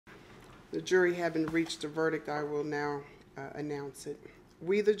The jury having reached a verdict, I will now announce it.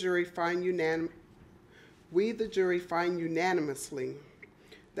 We, the jury, find unanimously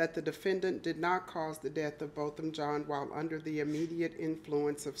that the defendant did not cause the death of Botham Jean while under the immediate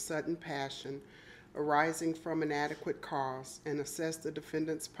influence of sudden passion arising from an adequate cause, and assess the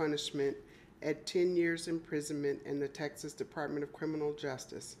defendant's punishment at 10 years imprisonment in the Texas Department of Criminal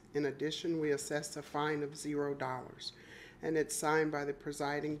Justice. In addition, we assess a fine of $0, and it's signed by the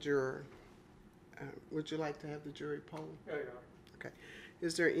presiding juror. Would you like to have the jury poll? Yeah. Okay.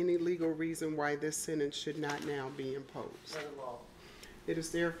 Is there any legal reason why this sentence should not now be imposed? Not at all. It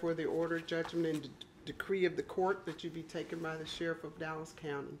is therefore the order, judgment, and decree of the court that you be taken by the Sheriff of Dallas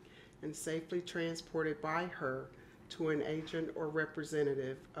County and safely transported by her to an agent or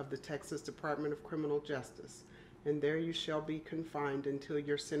representative of the Texas Department of Criminal Justice, and there you shall be confined until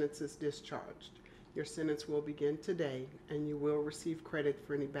your sentence is discharged. Your sentence will begin today, and you will receive credit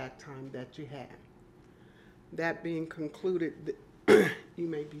for any back time that you have. That being concluded, you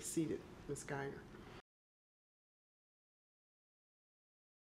may be seated, Ms. Guyger.